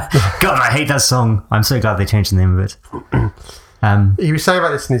 God, I hate that song. I'm so glad they changed the name of it. He was saying about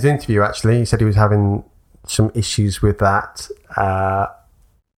this in his interview, actually. He said he was having some issues with that.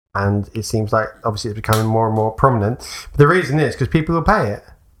 And it seems like, obviously, it's becoming more and more prominent. But the reason is because people will pay it.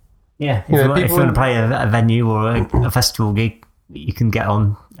 Yeah, if you want to play a venue or a festival gig, you can get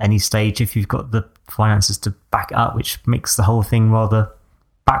on any stage if you've got the finances to back it up, which makes the whole thing rather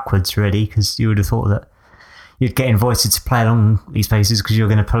backwards, really, because you would have thought that you'd get invited to play along these places because you're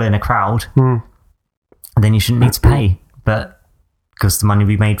going to pull in a crowd, and then you shouldn't need to pay, but because the money will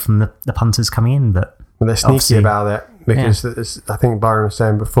be made from the punters coming in. But they're sneaky about it, because I think Byron was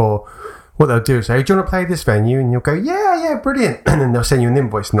saying before, what they'll do is say, hey, do you want to play this venue? And you'll go, yeah, brilliant. And then they'll send you an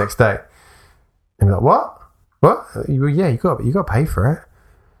invoice the next day. And You're like, what? You got to pay for it.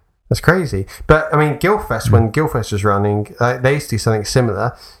 That's crazy. But I mean, Guildfest, when Guildfest was running, they used to do something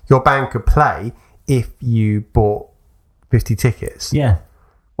similar. Your band could play if you bought 50 tickets. Yeah.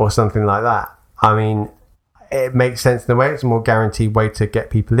 Or something like that. I mean, it makes sense in a way. It's a more guaranteed way to get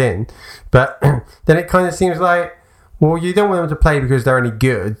people in. But then it kind of seems like, well, you don't want them to play because they're any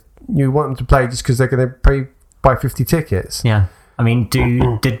good. You want them to play just because they're going to buy 50 tickets. Yeah. I mean,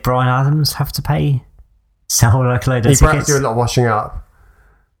 did Bryan Adams have to sell like a load of He perhaps tickets? do a lot of washing up.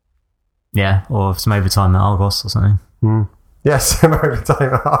 Yeah, or some overtime at Argos or something. Yes, some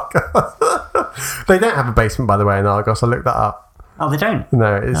overtime at Argos. They don't have a basement, by the way, in Argos. I looked that up. Oh, they don't?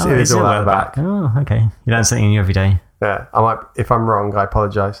 No, it is all out the back. Oh, okay. You learn something new every day. Yeah, if I'm wrong, I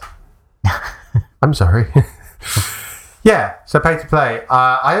apologise. I'm sorry. Yeah, so pay to play.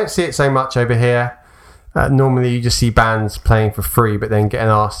 I don't see it so much over here. Normally, you just see bands playing for free, but then get an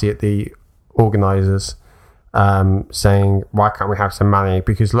arsey at the organisers saying, "Why can't we have some money?"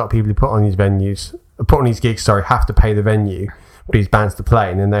 Because a lot of people who put on these gigs, have to pay the venue for these bands to play,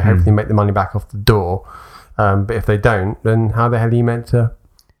 and then they hopefully make the money back off the door. But if they don't, then how the hell are you meant to?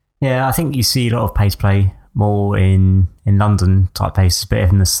 Yeah, I think you see a lot of pay to play more in London type places, but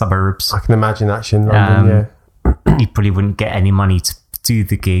in the suburbs, I can imagine that in London. you probably wouldn't get any money to do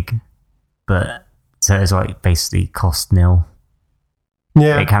the gig, but so it's like basically cost nil.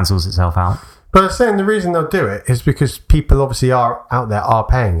 Yeah, it cancels itself out. But I'm saying the reason they'll do it is because people obviously are out there are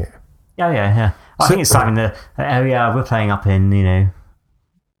paying it. Yeah. I think it's something that we're playing up in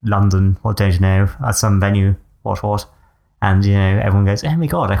London. What don't you know? At some venue, what? And everyone goes, "Oh my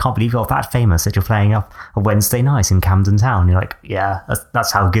god, I can't believe you're that famous that you're playing up a Wednesday night in Camden Town." You're like, "Yeah,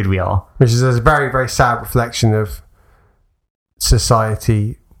 that's how good we are." Which is a very, very sad reflection of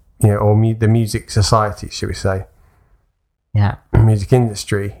society, or the music society, should we say? Yeah, music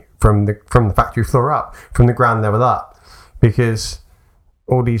industry from the factory floor up, from the ground level up, because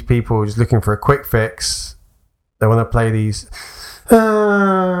all these people are just looking for a quick fix. They want to play these.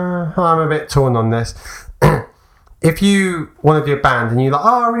 I'm a bit torn on this. If you want to do a band and you're like,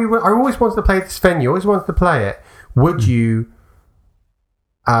 I always wanted to play this venue, always wanted to play it, would you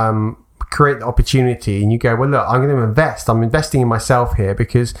create the opportunity and you go, well, look, I'm going to invest. I'm investing in myself here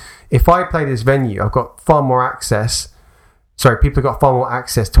because if I play this venue, I've got far more access. Sorry, people have got far more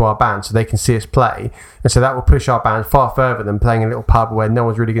access to our band so they can see us play. And so that will push our band far further than playing a little pub where no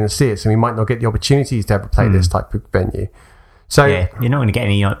one's really going to see us and we might not get the opportunities to ever play this type of venue. So yeah, you're not going to get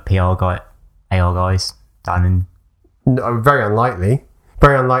any AR guys down in... No, very unlikely.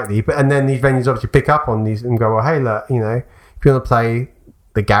 But and then these venues obviously pick up on these and go, well, hey, look, if you want to play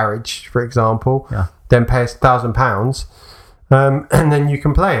the Garage, for example, then pay us £1,000, and then you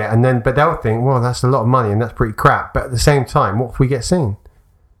can play it. But they'll think, well, that's a lot of money and that's pretty crap. But at the same time, what if we get seen?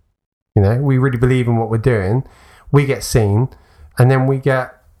 We really believe in what we're doing. We get seen, and then we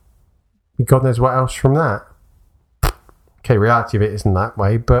get God knows what else from that. Okay, reality of it isn't that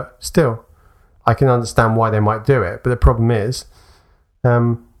way, but still. I can understand why they might do it, but the problem is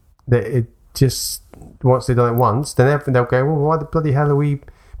that it just, once they've done it once, then they'll go, well, why the bloody hell are we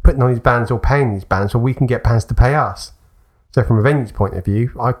putting on these bands or paying these bands so we can get bands to pay us? So from a venue's point of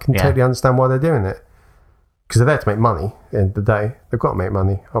view, I can totally understand why they're doing it. Because they're there to make money at the end of the day. They've got to make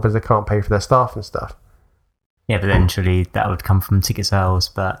money, otherwise they can't pay for their staff and stuff. Yeah, but then surely that would come from ticket sales,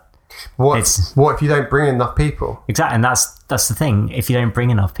 but... What if you don't bring enough people? Exactly, and that's the thing. If you don't bring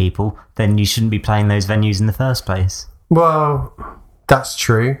enough people, then you shouldn't be playing those venues in the first place. Well, that's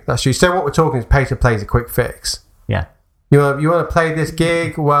true. So what we're talking is pay to play is a quick fix. Yeah. You want to play this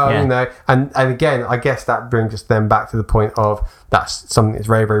gig? Well, and again, I guess that brings us then back to the point of that's something that's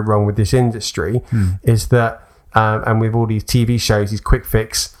very, very wrong with this industry, is that, and with all these TV shows, these quick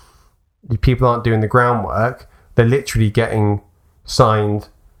fix, people aren't doing the groundwork. They're literally getting signed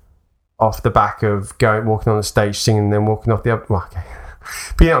off the back of walking on the stage, singing, and then walking off the other. Well, okay.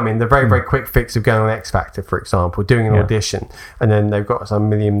 But you know what I mean? The very, very quick fix of going on X Factor, for example, doing an audition, and then they've got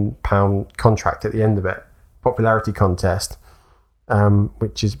some £1 million contract at the end of it, popularity contest,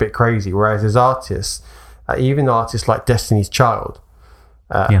 which is a bit crazy. Whereas as artists, even artists like Destiny's Child,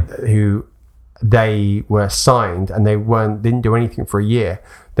 who they were signed and they didn't do anything for a year.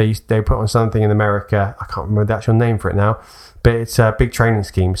 They put on something in America. I can't remember the actual name for it now, but it's a big training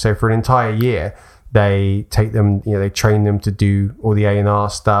scheme. So for an entire year, they take them, they train them to do all the A&R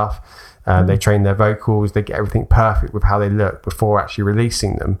stuff. They train their vocals. They get everything perfect with how they look before actually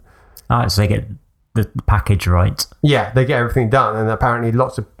releasing them. Oh, so they get the package right. Yeah, they get everything done, and apparently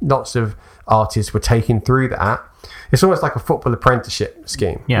lots of artists were taken through that. It's almost like a football apprenticeship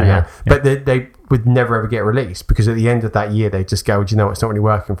scheme. Yeah. But they would never ever get released because at the end of that year they just go, do you know what, it's not really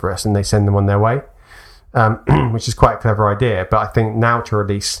working for us, and they send them on their way. which is quite a clever idea. But I think now to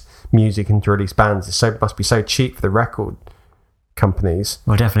release music and to release bands must be so cheap for the record companies.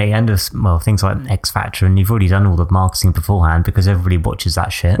 Well, definitely. And things like X Factor, and you've already done all the marketing beforehand because everybody watches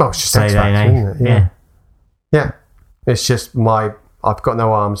that shit. Well, it's just X Factor, isn't it? Yeah. It's just I've got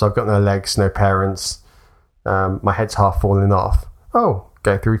no arms, I've got no legs, no parents, my head's half falling off. Oh,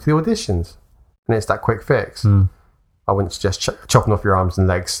 go through to the auditions. And it's that quick fix. I wouldn't suggest chopping off your arms and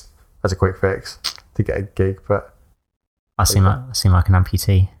legs as a quick fix to get a gig, but I seem like an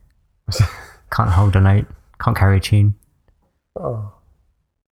amputee. Can't hold a note, can't carry a tune. Oh.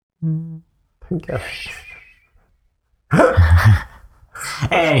 Thank you.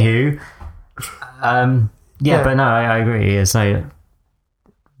 Anywho, but no, I agree.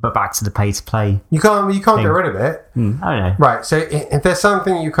 But back to the pay to play. You can't get rid of it. I don't know. Right. So if there's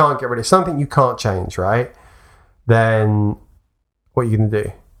something you can't get rid of, something you can't change, right? Then what are you going to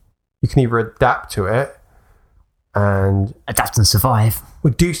do? You can either adapt to it and survive,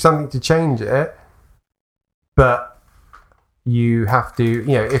 or do something to change it. But you have to,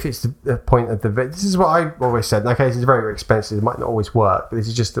 if it's the point of this is what I always said. Okay, this is very, very expensive. It might not always work, but this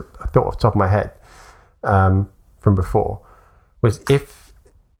is just a thought off the top of my head from before. Was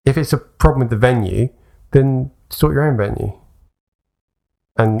if it's a problem with the venue, then sort your own venue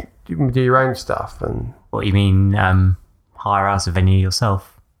and do your own stuff. And what you mean, hire out a venue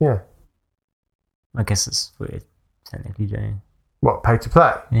yourself? Yeah, I guess it's weird technically doing. What, pay to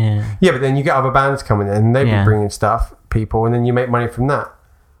play? Yeah. Yeah, but then you get other bands coming in and they be bringing people, and then you make money from that.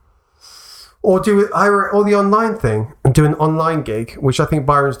 Or do the online thing and do an online gig, which I think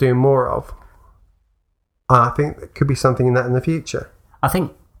Byron's doing more of. I think there could be something in that in the future. I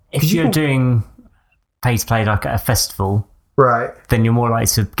think if you're doing pay to play like at a festival, right, then you're more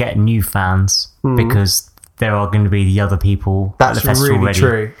likely to get new fans because there are going to be the other people at the festival really already.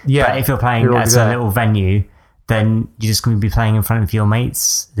 True. Yeah. But if you're playing at a little venue, then you're just going to be playing in front of your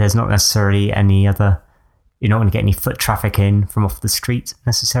mates. There's not necessarily any other... You're not going to get any foot traffic in from off the street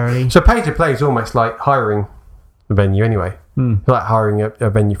necessarily. So pay to play is almost like hiring a venue anyway. It's like hiring a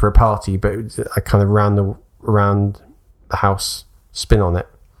venue for a party, but it's a kind of around the house spin on it.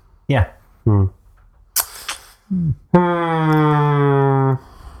 Yeah.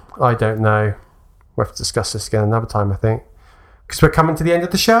 I don't know. We'll have to discuss this again another time, I think. Because we're coming to the end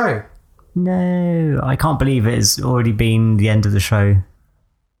of the show. No, I can't believe it has already been the end of the show.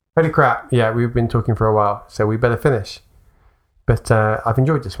 Holy crap. Yeah, we've been talking for a while, so we better finish. But I've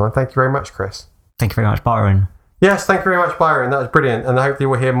enjoyed this one. Thank you very much, Chris. Thank you very much, Byron. Yes, thank you very much, Byron. That was brilliant. And hopefully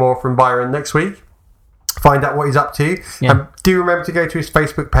we'll hear more from Byron next week. Find out what he's up to. Yeah. And do remember to go to his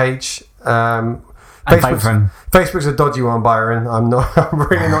Facebook page. Facebook's a dodgy one, Byron. I'm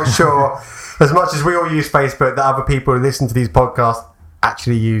really not sure. As much as we all use Facebook, that other people who listen to these podcasts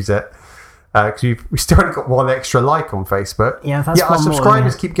actually use it. Because we still only got one extra like on Facebook. Yeah, that's our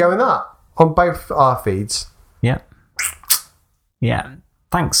subscribers keep going up on both our feeds. Yeah. Yeah.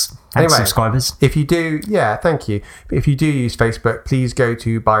 Thanks, anyway, subscribers. If you do, thank you. If you do use Facebook, please go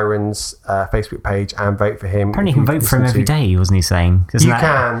to Byron's Facebook page and vote for him. Apparently, you can vote for him every day, wasn't he saying? You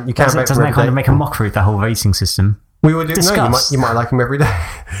can vote for him. Doesn't that kind of make a mockery of the whole voting system? We would do. No, you might like him every day.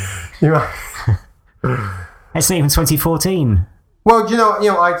 You might. It's not even 2014. Well, you know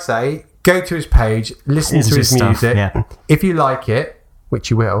what I'd say? Go to his page, listen to his music. Yeah. If you like it, which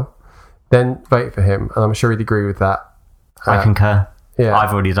you will, then vote for him. And I'm sure he'd agree with that. I concur. Yeah.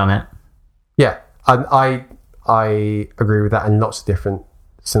 I've already done it. Yeah. And I agree with that in lots of different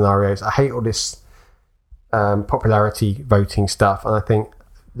scenarios. I hate all this popularity voting stuff. And I think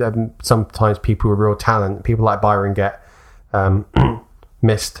sometimes people with real talent, people like Byron, get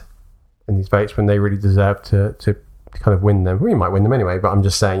missed in these votes when they really deserve to kind of win them. We might win them anyway, but I'm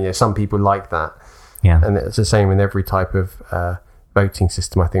just saying, some people like that. Yeah. And it's the same in every type of voting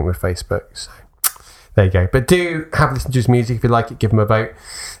system, I think, with Facebook. So there you go. But do have a listen to his music. If you like it, give him a vote.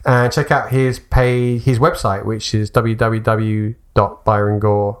 And check out his website, which is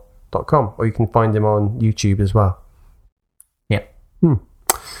www.byrongore.com, or you can find him on YouTube as well. Yeah.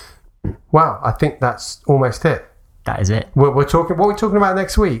 Wow, I think that's almost it. That is it. What are we talking about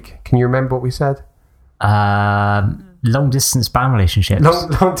next week? Can you remember what we said? Long distance band relationships.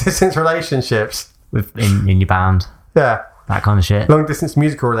 Long distance relationships in your band. Yeah, that kind of shit. Long distance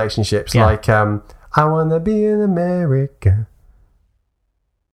musical relationships, like I wanna be in America.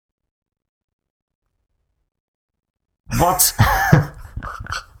 What?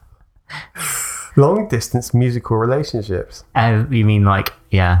 Long distance musical relationships. You mean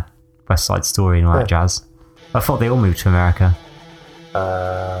West Side Story and all that jazz? I thought they all moved to America.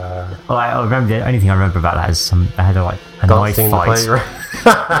 Well, I remember the only thing I remember about that is they had a knife Dancing in the fight.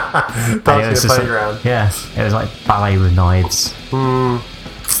 playground. Dancing in the playground. It was like ballet with knives.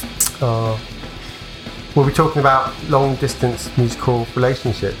 Oh. We'll be talking about long distance musical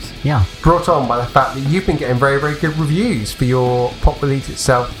relationships. Yeah. Brought on by the fact that you've been getting very, very good reviews for your Pop Will Eat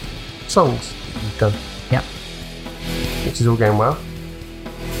Itself songs that you've done. Yep. Which is all going well.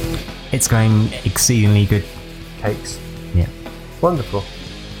 It's going exceedingly good. Cakes. Yeah. Wonderful.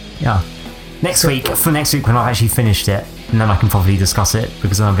 Yeah. Next week when I've actually finished it, and then I can probably discuss it,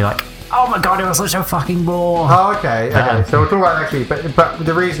 because then I'll be like, oh my god, it was such a fucking bore. Oh, okay. So we'll talk about that next week. But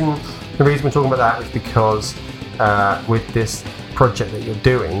the reason we're talking about that is because with this project that you're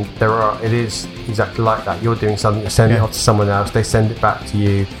doing, it is exactly like that. You're doing something, you're sending it off to someone else, they send it back to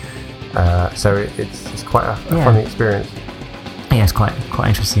you. So it's quite a funny experience. Yeah, it's quite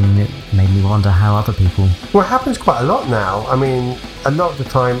interesting. It made me wonder how other people. Well, it happens quite a lot now. I mean, a lot of the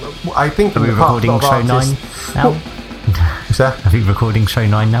time, I think. Are we recording show 9 now? What's that? Are we recording show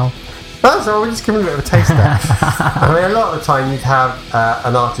 9 now? That's all. We're just giving a bit of a taste there. I mean, a lot of the time you'd have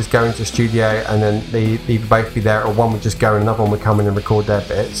an artist go into a studio and then they'd both be there, or one would just go and another one would come in and record their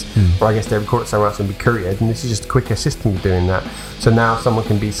bits. Or I guess they record it somewhere else and be couriered. And this is just a quicker system of doing that. So now someone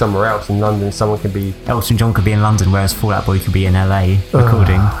can be somewhere else in London, someone can be... Elton John could be in London, whereas Fall Out Boy could be in LA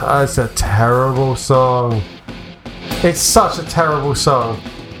recording. That's a terrible song. It's such a terrible song.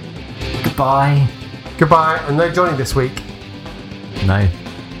 Goodbye. Goodbye. And no Johnny this week. No.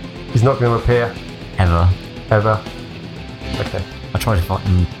 He's not going to appear. Ever. Okay. I tried to fight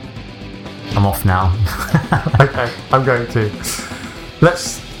him. I'm off now. Okay, I'm going to.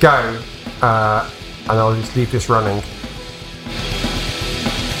 Let's go. And I'll just leave this running.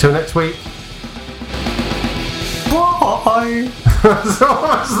 Till next week. Bye. So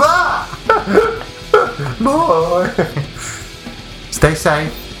what's that? Bye. Stay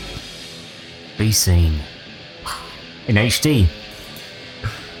safe. Be seen. In HD.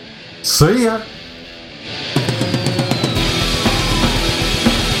 See ya.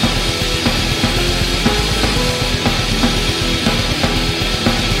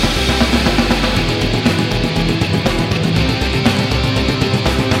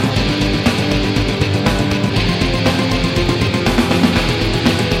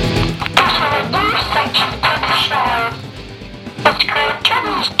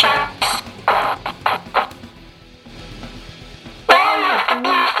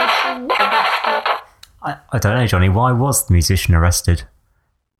 I don't know, Johnny. Why was the musician arrested?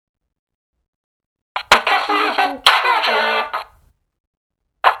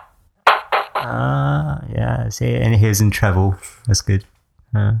 Yeah, see, and he was in trouble. That's good.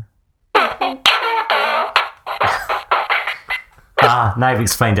 Now you've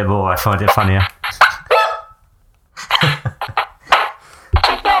explained it more, I find it funnier.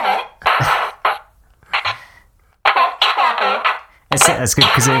 It's good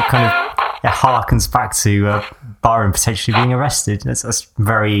because it kind of harkens back to Byron potentially being arrested. That's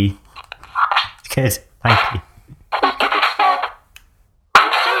very good. Thank you.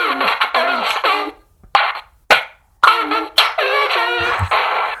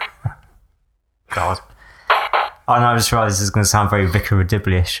 God. Oh no, I just realised this is going to sound very Vicar of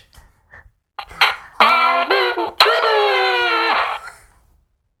Dibley-ish.